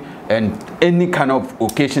 wedding, and any kind of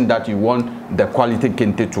occasion that you want the quality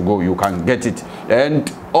kente to go, you can get it.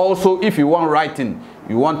 And also, if you want writing,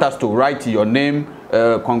 you want us to write your name,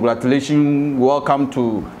 congratulations, welcome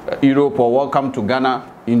to Europe or welcome to Ghana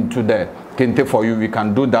into the kente for you, we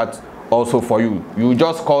can do that also for you. You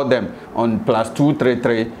just call them on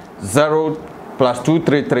 +233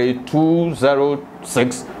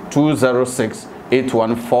 206 206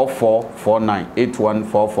 814449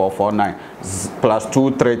 814449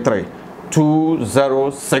 +233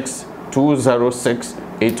 206 206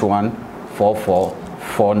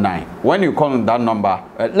 814449. When you call on that number,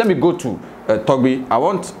 let me go to Torgbui. I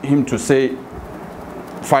want him to say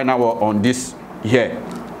final word on this here.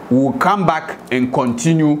 We'll come back and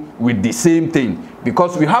continue with the same thing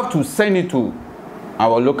because we have to send it to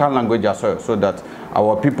our local language as well, so that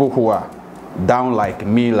our people who are down like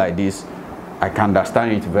me like this, I can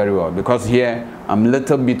understand it very well. Because here I'm a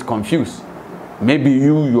little bit confused. Maybe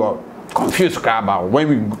you are confused about when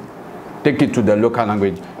we take it to the local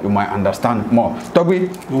language, you might understand more. Torgbui,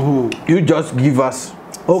 you just give us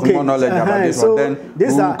more knowledge about this one.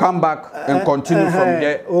 Then we'll come back and continue from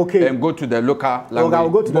here and go to the local language. I'll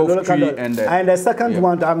go to the local language. And the second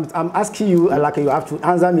one, I'm asking you, like you have to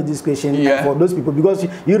answer me this question for those people, because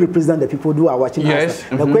you represent the people who are watching. Yes.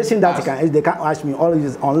 The question that they can't ask me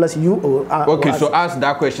always unless you okay, so ask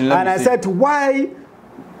that question. And I said, why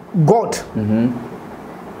God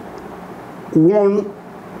warned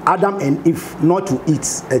Adam and Eve not to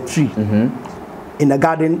eat a tree in the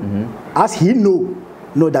garden, as he know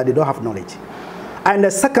that they don't have knowledge.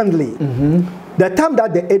 And secondly, the time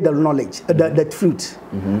that they ate the knowledge, the fruit,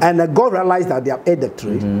 and God realized that they have ate the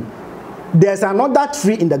tree, there's another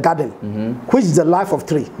tree in the garden, which is the life of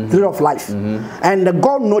tree, tree of life. And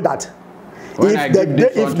God know that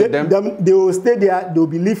if they will stay there, they will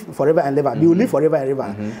be live forever and ever. They will live forever and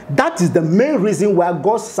ever. That is the main reason why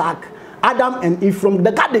God sacked Adam and Eve from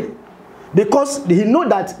the garden, because He know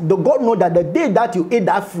that God know that the day that you eat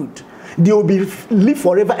that fruit, they will be live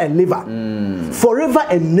forever and ever, forever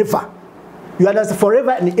and never. You understand?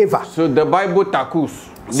 Forever and ever. So the Bible tackles.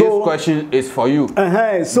 This question is for you.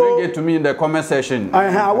 So bring it to me in the comment section.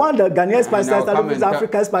 I want the Ghanaian pastors and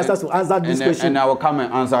African pastors to answer this question, and I will come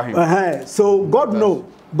and answer him. So God know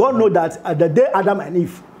that the day Adam and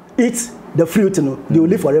Eve eat the fruit, they will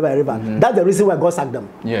live forever and ever. That's the reason why God sacked them.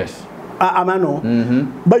 Yes.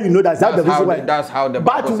 But you know that's the reason why. That's how the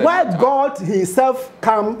Bible. But why God Himself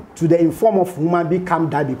come to the form of human being, come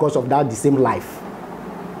die because of that the same life.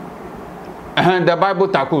 And the Bible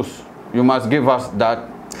tackles. You must give us that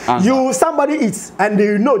answer. Somebody eats, and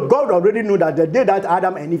they know God already know that the day that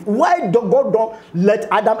Adam and Eve. Why God don't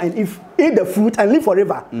let Adam and Eve eat the fruit and live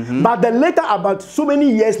forever? But then later, about so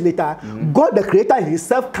many years later, God the Creator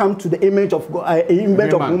Himself come to the image of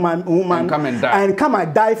woman, and come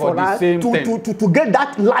and die for us to get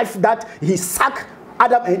that life that He sucked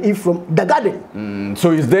Adam and Eve from the garden.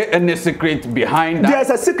 So is there any secret behind that? There's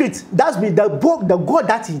a secret. That's the book, the God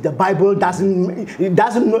that is the Bible doesn't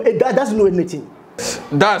know anything.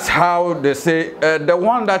 That's how they say the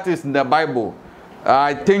one that is in the Bible.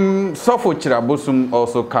 I think Sofo Chirabusum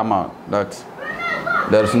also come out that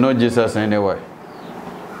there's no Jesus anywhere.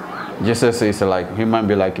 Jesus is like human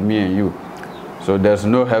being like me and you. So there's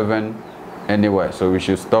no heaven anywhere. So we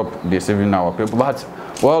should stop deceiving our people. But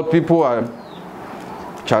well, people are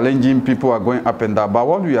challenging, people are going up and down. But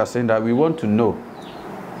what we are saying that we want to know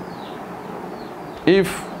if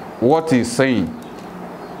what he's saying,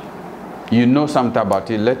 you know something about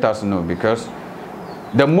it, let us know. Because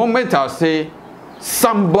the moment I say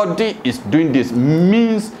somebody is doing this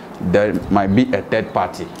means there might be a third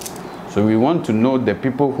party. So we want to know the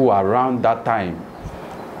people who are around that time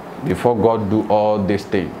before God do all these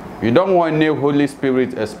things. We don't want any Holy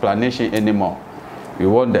Spirit explanation anymore. We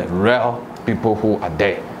want the real people who are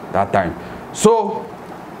there that time. So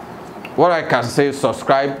what I can say,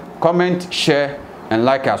 subscribe, comment, share, and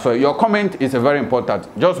like us. So your comment is very important.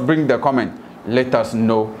 Just bring the comment. Let us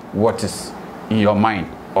know what is in your mind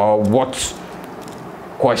or what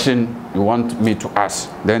question you want me to ask.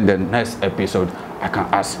 Then the next episode I can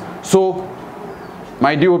ask. So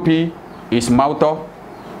my DOP is Mauto.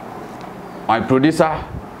 My producer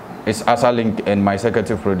is Asalink, and my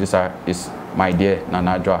executive producer is my dear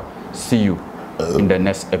Nanajwa. See you in the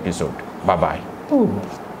next episode. Bye-bye.